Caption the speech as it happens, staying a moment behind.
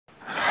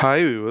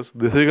Hi viewers,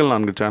 திசைகள்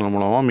 4 channel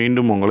மூலமாக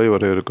மீண்டும் உங்களை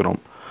வரவேற்கிறோம்.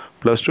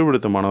 +2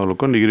 படித்த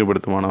மாணவர்களுக்கும் டிகிரி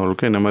படித்த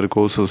மாணவர்களுக்கும் என்ன மாதிரி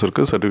கோர்சஸ்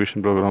இருக்குது,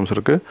 சர்டிஃபிகேஷன் ப்ரோக்ராம்ஸ்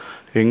இருக்குது,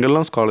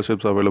 எங்கெல்லாம்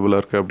ஸ்காலர்ஷிப்ஸ் அவைலபிளாக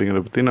இருக்குது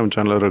அப்படிங்கிறத பற்றி நம்ம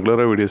சேனலில்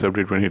ரெகுலராக வீடியோஸ்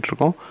அப்டேட்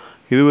பண்ணிகிட்ருக்கோம்.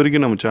 இது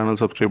வரைக்கும் நம்ம சேனல்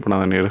சப்ஸ்கிரைப்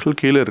பண்ணாத நேயர்கள்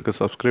கீழே இருக்க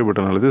சப்ஸ்கிரைப்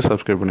பட்டன் அழுத்தி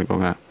சப்ஸ்கிரைப்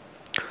பண்ணிக்கோங்க.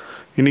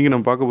 இன்றைக்கி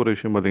நம்ம பார்க்க போகிற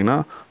விஷயம் பார்த்திங்கன்னா,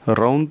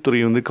 ரவுண்ட்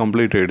 3 வந்து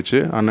கம்ப்ளீட்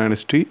ஆகிடுச்சு.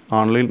 அன்ஆனிஸ்டி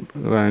ஆன்லைன்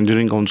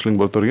இன்ஜினியரிங் கவுன்சிலிங்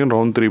பொறுத்த வரைக்கும்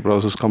ரவுண்ட் 3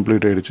 ப்ராசஸ்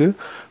கம்ப்ளீட் ஆகிடுச்சு.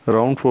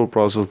 ரவுண்ட் 4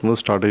 ப்ராசஸ்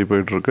வந்து ஸ்டார்ட் ஆகி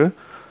போயிட்டுருக்கு.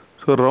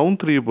 ஸோ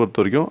ரவுண்ட் 3 பொறுத்த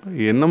வரைக்கும்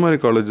என்ன மாதிரி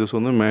காலேஜஸ்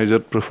வந்து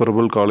மேஜர்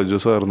ப்ரிஃபரபிள்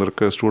காலேஜஸாக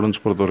இருந்திருக்கு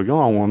ஸ்டூடெண்ட்ஸ் பொறுத்த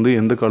வரைக்கும், அவங்க வந்து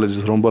எந்த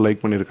காலேஜஸ் ரொம்ப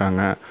லைக்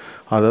பண்ணியிருக்காங்க,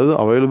 அதாவது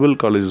அவைலபிள்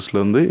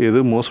காலேஜஸ்லேருந்து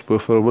எது மோஸ்ட்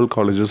ப்ரிஃபரபிள்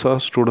காலேஜஸாக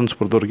ஸ்டூடெண்ட்ஸ்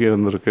பொறுத்த வரைக்கும்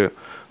இருந்திருக்கு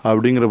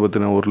அப்படிங்கிற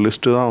பற்றின ஒரு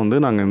லிஸ்ட்டு தான் வந்து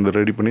நாங்கள் இந்த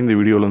ரெடி பண்ணி இந்த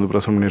வீடியோவில் வந்து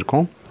ப்ரெசென்ட்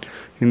பண்ணியிருக்கோம்.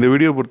 இந்த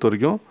வீடியோ பொறுத்த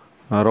வரைக்கும்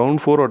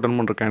ரவுண்ட் 4 அட்டன்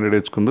பண்ணுற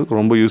கேண்டிடேட்ஸ்க்கு வந்து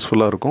ரொம்ப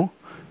யூஸ்ஃபுல்லாக இருக்கும்.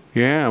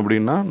 ஏன்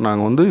அப்படின்னா,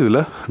 நாங்கள் வந்து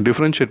இதில்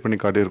டிஃப்ரென்ஷியேட் பண்ணி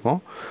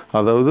காட்டியிருக்கோம்.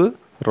 அதாவது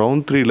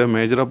ரவுண்ட் 3ல்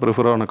மேஜராக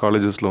ப்ரிஃபர் ஆன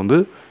காலேஜஸில் வந்து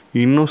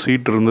இன்னும்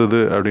சீட் இருந்தது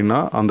அப்படின்னா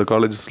அந்த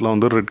காலேஜஸ்லாம்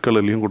வந்து ரெட்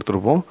கலர்லேயும்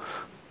கொடுத்துருப்போம்.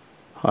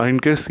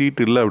 இன்கேஸ்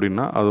சீட் இல்லை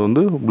அப்படின்னா அது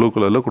வந்து ப்ளூ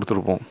கலரில்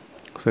கொடுத்துருப்போம்.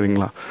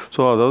 சரிங்களா?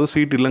 ஸோ அதாவது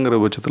சீட் இல்லைங்கிற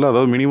பட்சத்தில்,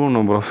 அதாவது மினிமம்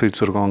நம்பர் ஆஃப்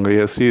சீட்ஸ் இருக்கும். அங்கே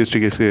எஸ்சி எஸ்டி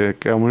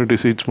கம்யூனிட்டி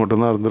சீட்ஸ்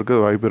மட்டும்தான் இருந்திருக்க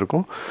வாய்ப்பு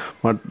இருக்கும்.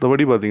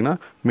 மற்றபடி பார்த்திங்கன்னா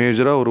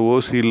மேஜராக ஒரு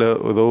ஓசியில்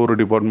ஏதோ ஒரு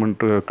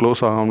டிபார்ட்மெண்ட்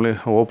க்ளோஸ் ஆகாமலே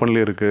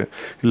ஓப்பன்லேயே இருக்குது,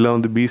 இல்லை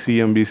வந்து பிசி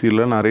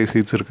எம்பிசியில் நிறைய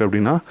சீட்ஸ் இருக்குது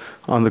அப்படின்னா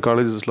அந்த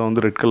காலேஜஸில்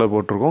வந்து ரெட் கலர்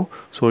போட்டிருக்கோம்.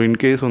 ஸோ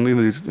இன்கேஸ் வந்து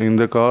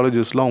இந்த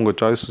காலேஜஸ்லாம் உங்கள்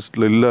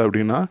சாய்ஸஸில் இல்லை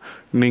அப்படின்னா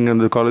நீங்கள்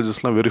அந்த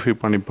காலேஜஸ்லாம் வெரிஃபை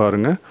பண்ணி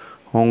பாருங்கள்.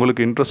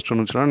 உங்களுக்கு இன்ட்ரெஸ்ட்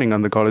இருந்துச்சுன்னா நீங்கள்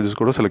அந்த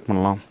காலேஜஸ் கூட செலக்ட்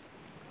பண்ணலாம்.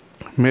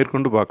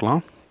 மேற்கொண்டு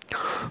பார்க்கலாம்.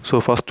 ஸோ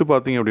ஃபஸ்ட்டு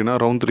பார்த்திங்க அப்படின்னா,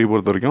 ரவுண்ட் 3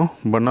 பொறுத்த வரைக்கும்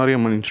Bannari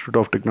Amman institute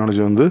of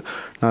technology வந்து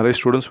நிறைய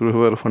ஸ்டூடெண்ட்ஸ்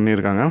ப்ரிஃபர்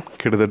பண்ணியிருக்காங்க.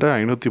 கிட்டத்தட்ட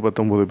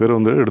 519 பேர்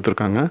வந்து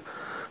எடுத்திருக்காங்க.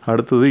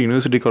 அடுத்தது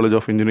university college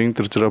of engineering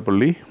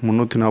Tiruchirappalli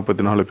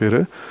 344 பேர்.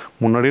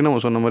 முன்னாடியே நம்ம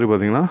சொன்ன மாதிரி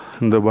பார்த்திங்கன்னா,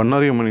 இந்த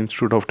Bannari Amman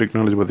institute of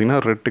technology பார்த்திங்கன்னா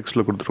ரெட்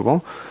டெக்ஸ்ட்டில்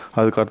கொடுத்துருக்கோம்.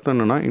 அதுக்கு அர்த்தம்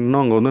என்னென்னா,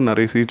 இன்னும் அங்கே வந்து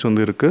நிறைய சீட்ஸ்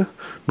வந்து இருக்குது,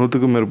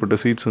 100க்கும் மேற்பட்ட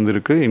சீட்ஸ் வந்து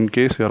இருக்குது.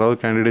 இன்கேஸ் யாராவது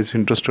கேண்டிடேட்ஸ்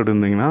இன்ட்ரெஸ்டட்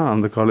இருந்தீங்கன்னா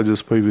அந்த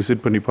காலேஜஸ் போய்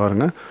விசிட் பண்ணி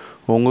பாருங்கள்.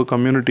 உங்கள்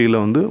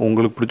கம்யூனிட்டியில் வந்து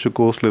உங்களுக்கு பிடிச்ச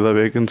கோர்ஸில் ஏதாவது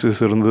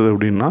வேகன்சிஸ் இருந்தது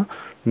அப்படின்னா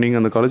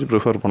நீங்கள் அந்த காலேஜ்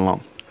ப்ரிஃபர்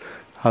பண்ணலாம்.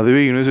 அதுவே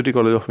university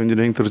college of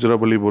engineering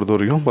Tiruchirappalli பொறுத்த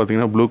வரைக்கும்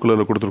பார்த்திங்கன்னா ப்ளூ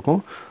கலரில்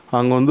கொடுத்துருக்கோம்.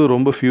 அங்கே வந்து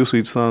ரொம்ப ஃபியூ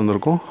சீட்ஸ் தான்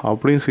இருந்திருக்கும்.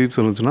 அப்படியும் சீட்ஸ்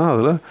இருந்துச்சுன்னா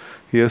அதில்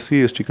எஸ்சி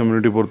எஸ்டி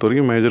கம்யூனிட்டி பொறுத்த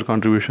வரைக்கும் மேஜர்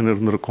கான்ட்ரிபியூஷன்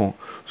இருந்திருக்கும்.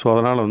 ஸோ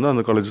அதனால் வந்து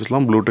அந்த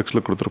காலேஜஸ்லாம் ப்ளூ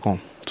டெக்ஸ்ட்டில் கொடுத்துருக்கோம்.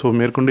 ஸோ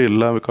மேற்கொண்டு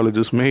எல்லா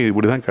காலேஜஸுமே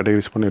இப்படி தான்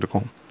கேட்டகரைஸ்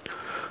பண்ணியிருக்கோம்.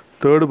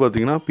 தேர்டு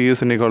பார்த்திங்கன்னா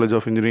PSNA college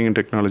of engineering and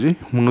technology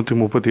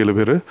 337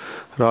 பேர்,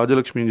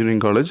 Rajalakshmi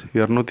engineering college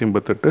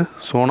 288,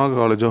 Sona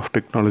college of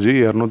technology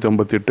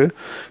 258,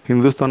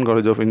 Hindustan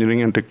college of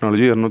engineering and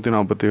technology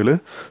 247,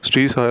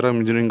 Sri Sairam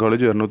engineering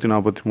college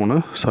 243,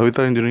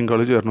 Savitha engineering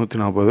college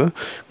 240,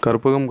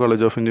 Karpagam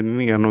college of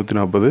engineering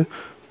 240,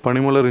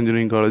 Panimalar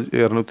engineering college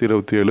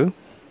 227,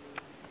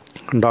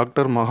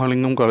 doctor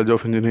Mahalingam college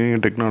of engineering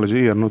and technology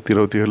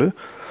 227,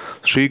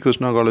 Sri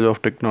Krishna college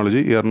of technology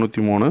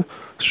 203,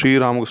 Sri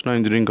Ramakrishna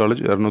engineering college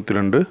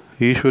 202,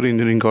 Eswari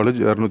engineering college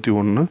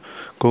 201,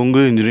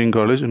 Kongu engineering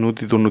college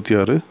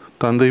 196,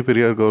 தந்தை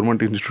Periyar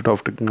government institute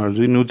of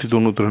technology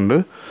 192,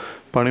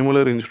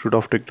 Panimalar institute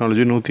of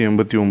technology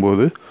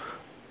 189,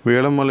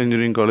 Velammal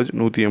engineering college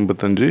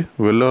 185,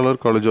 Vellalar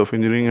college of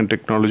engineering and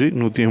technology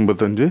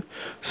 185,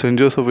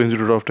 send Joseph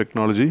institute of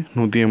technology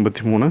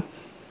 183,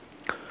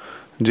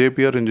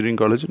 JPR engineering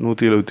college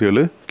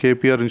 177,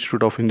 KPR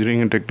institute of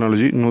engineering and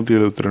technology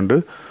 172,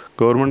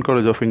 government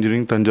college of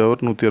engineering Thanjavur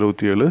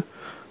 167,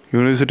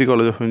 university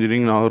college of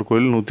engineering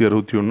Nagercoil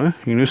 161,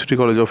 university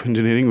college of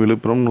engineering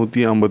Villupuram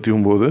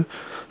 159,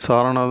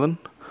 Saranathan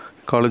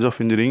college of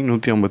engineering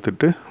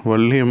 158,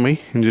 Valliammai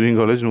engineering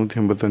college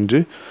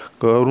 185,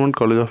 government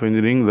college of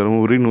engineering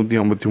Dharmapuri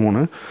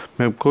 153,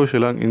 Mepco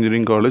ஷெலாங்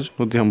engineering college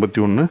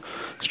 151,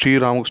 Sri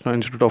Ramakrishna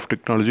institute of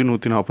technology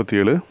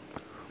 147,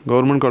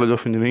 government college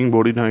of engineering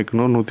Bodi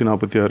Nayakkanur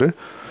 146,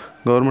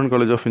 government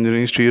college of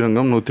engineering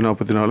Srirangam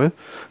 144,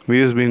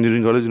 VSB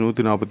engineering college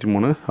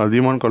 143,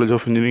 Athiyaman college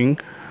of engineering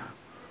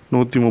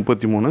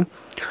 133,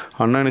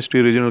 Anna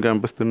university regional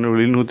campus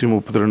Tirunelveli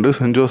 132,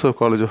 send Joseph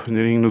college of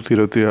engineering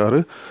 126,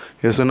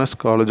 SNS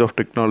college of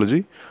technology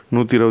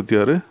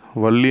 126,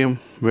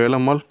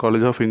 Velammal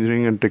college of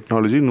engineering and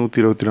technology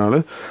 124,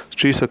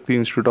 Sri Sakthi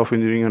institute of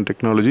engineering and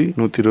technology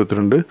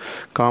 122,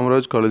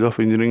 Kamaraj college of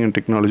engineering and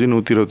technology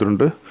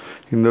 122.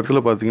 இந்த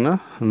இடத்துல பார்த்திங்கன்னா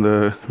இந்த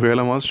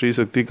வேலம்மாள், ஸ்ரீ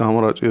சக்தி,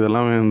 காமராஜ்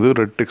இதெல்லாமே வந்து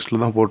red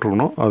டெக்ஸ்ட்டில் தான்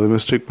போட்டிருக்கணும். அது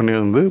mistake பண்ணி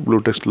வந்து ப்ளூ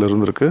டெக்ஸ்ட்டில்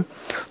இருந்திருக்கு.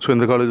 ஸோ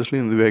இந்த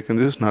காலேஜஸ்லேயும் இந்த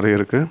வேகன்சிஸ்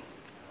நிறைய இருக்குது.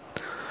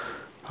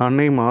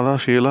 அன்னை மாதா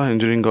ஷீலா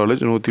இன்ஜினியரிங்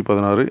காலேஜ்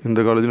 116, இந்த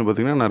காலேஜில்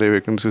பார்த்திங்கன்னா நிறைய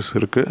வேகன்சிஸ்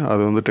இருக்குது.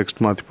 அது வந்து டெக்ஸ்ட்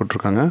மாற்றி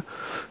போட்டிருக்காங்க.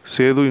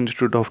 சேது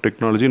இன்ஸ்டியூட் ஆஃப்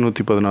டெக்னாலஜி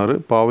 116,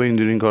 பாவை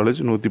engineering college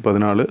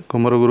 114,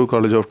 Kumaraguru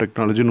college of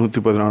technology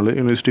 114,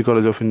 university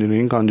college of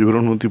engineering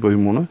Kanchipuram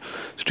 113,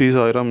 Sri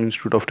Sairam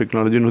institute of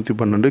technology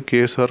 112,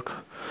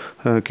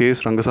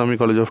 KS Rangasamy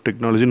college of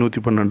technology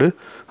 112,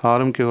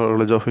 RMK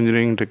college of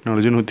engineering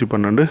technology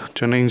 112,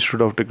 Chennai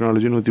institute of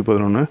technology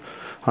 111,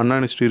 Anna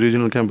university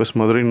regional campus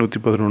Madurai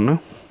 111,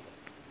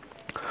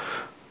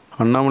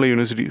 Annamalai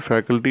university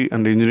faculty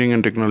and engineering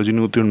and technology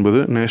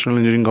 109, national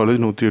engineering college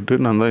 108,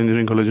 Nanda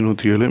engineering college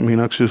 107,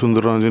 Meenakshi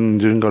Sundararajan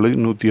engineering college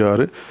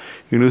 106,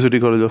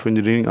 university college of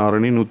engineering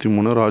Arani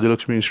 103,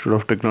 Rajalakshmi institute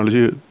of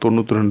technology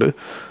 92,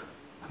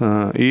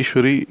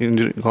 Eswari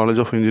college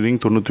of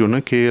engineering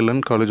 91,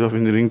 KLN college of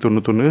engineering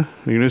 91,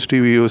 university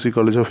VOC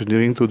college of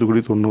engineering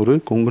Thoothukudi 90,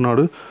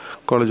 Kongunadu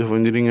college of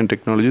engineering and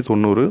technology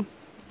 90,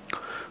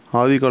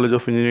 Aadhi college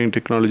of engineering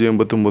technology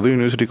 89,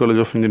 university college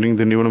of engineering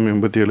Tindivanam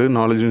 87,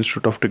 knowledge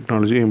institute of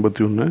technology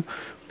 81,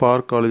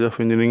 park college of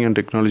engineering and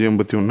technology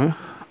 81,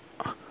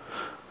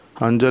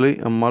 Anjalai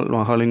Ammal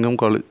Mahalingam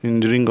college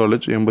engineering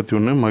college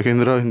 81,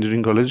 Mahindra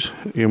engineering college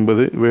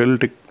 80,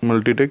 Vel Tech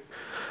Multitech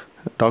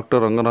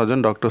doctor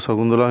Rangarajan doctor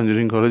Shakuntala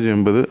engineering college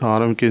 80,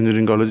 RMK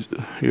engineering college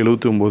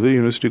 79,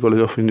 university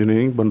college of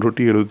engineering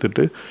Panruti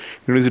 78,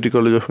 university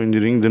college of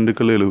engineering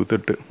Dindigul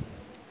 78,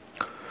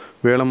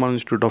 Velammal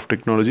institute of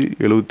technology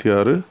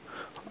 76,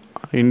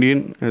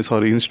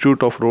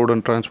 institute of road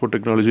and transport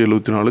technology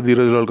 74,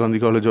 தீரஜ்லால் Gandhi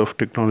college of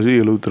technology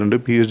 72,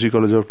 PSG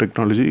college of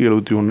technology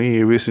 71,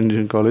 AVS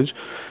engineering college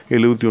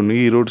 71,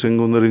 Erode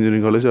Sengunthar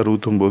engineering college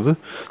 69,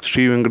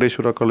 Sri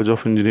Venkateswara college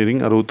of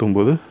engineering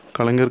 69,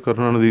 Kalaignar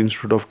Karunanidhi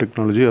institute of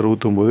technology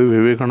 69,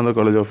 Vivekananda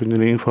college of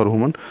engineering for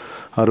woman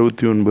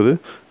 69,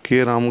 K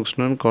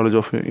Ramakrishnan college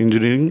of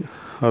engineering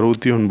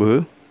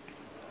 69,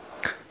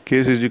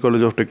 KCG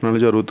college of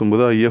technology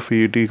 69,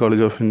 IFET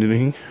college of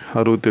engineering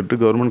 68,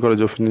 government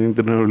college of engineering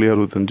Tirunelveli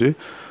 65,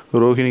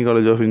 Rohini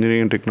college of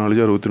engineering and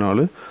technology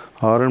 64,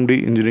 RMT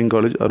engineering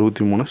college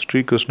 63,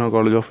 Sri Krishna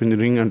college of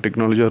engineering and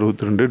technology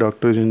 62,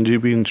 doctor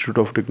NGP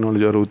institute of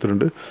technology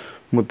 62,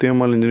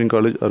 முத்தியம்மாள் engineering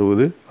college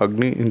 60,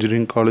 Agni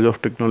engineering college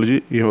of technology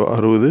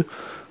 60,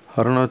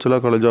 Arunachala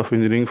college of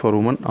engineering for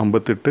woman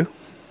 58,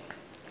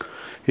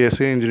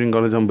 S A engineering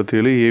college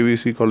 57,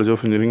 AVC college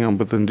of engineering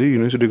 55,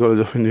 university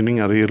college of engineering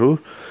Ariyalur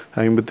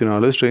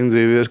 54, Saint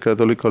Xavier's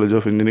Catholic college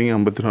of engineering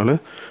 54,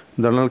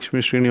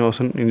 Dhanalakshmi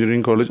Srinivasan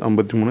engineering college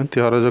 53,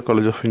 Thiyagaraja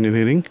college of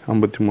engineering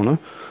 53,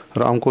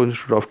 Ramco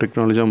institute of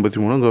technology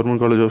 53,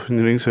 government college of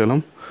engineering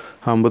Salem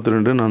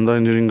 52, Nanda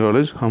engineering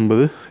college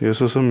 50,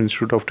 SSM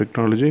institute of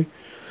technology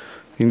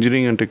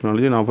engineering and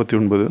technology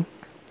 49,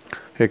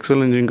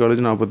 XL engineering college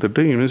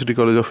 48, university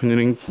college of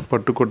engineering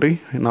Pattukkottai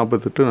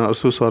 48,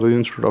 nurse Sarathi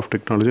institute of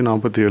technology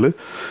 47,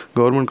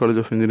 government college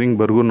of engineering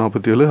Bargur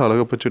 47,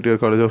 Alagappa Chettiar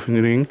college of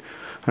engineering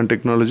and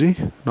technology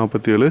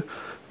 47,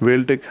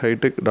 Vel Tech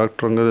hitech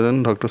doctor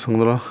Rangarajan doctor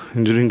Shakuntala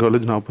engineering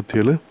college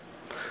 47,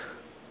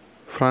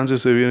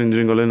 Francis Xavier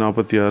engineering college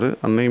 46,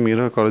 அன்னை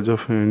Meera college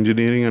of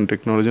engineering and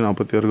technology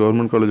 46,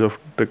 government college of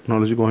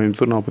technology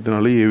Coimbatore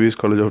 44,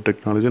 AVS college of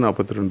technology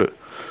 42.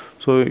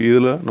 So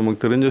இதில் நமக்கு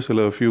தெரிஞ்ச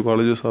சில few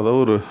colleges,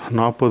 அதாவது ஒரு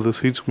 40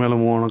 சீட்ஸ்க்கு மேலே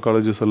move ஆன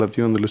colleges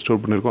எல்லாத்தையும் வந்து லிஸ்ட்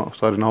அவுட் பண்ணியிருக்கோம்.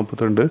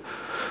 42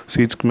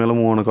 சீட்ஸ்க்கு மேலே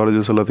மூவ் ஆன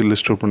காலேஜஸ் எல்லாத்தையும்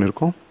லிஸ்ட் அவுட்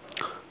பண்ணியிருக்கோம்.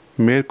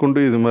 மேற்கொண்டு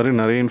இது மாதிரி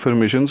நிறைய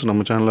இன்ஃபர்மேஷன்ஸ்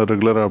நம்ம சேனலில்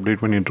ரெகுலராக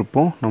அப்டேட்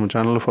பண்ணிகிட்ருப்போம். நம்ம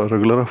சேனலில்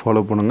ரெகுலராக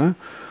ஃபாலோ பண்ணுங்கள்.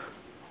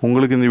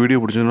 உங்களுக்கு இந்த வீடியோ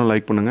பிடிச்சதுன்னா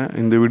லைக் பண்ணுங்கள்.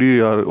 இந்த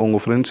வீடியோ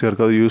உங்கள் ஃப்ரெண்ட்ஸ்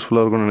யாருக்காவது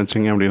யூஸ்ஃபுல்லாக இருக்கும்னு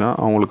நினச்சிங்க அப்படின்னா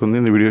அவங்களுக்கு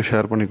வந்து இந்த வீடியோ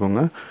ஷேர்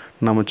பண்ணிக்கோங்க.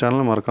 நம்ம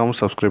சேனலை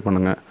மறக்காமல் சப்ஸ்கிரைப்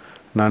பண்ணுங்கள்.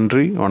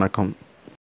 நன்றி, வணக்கம்.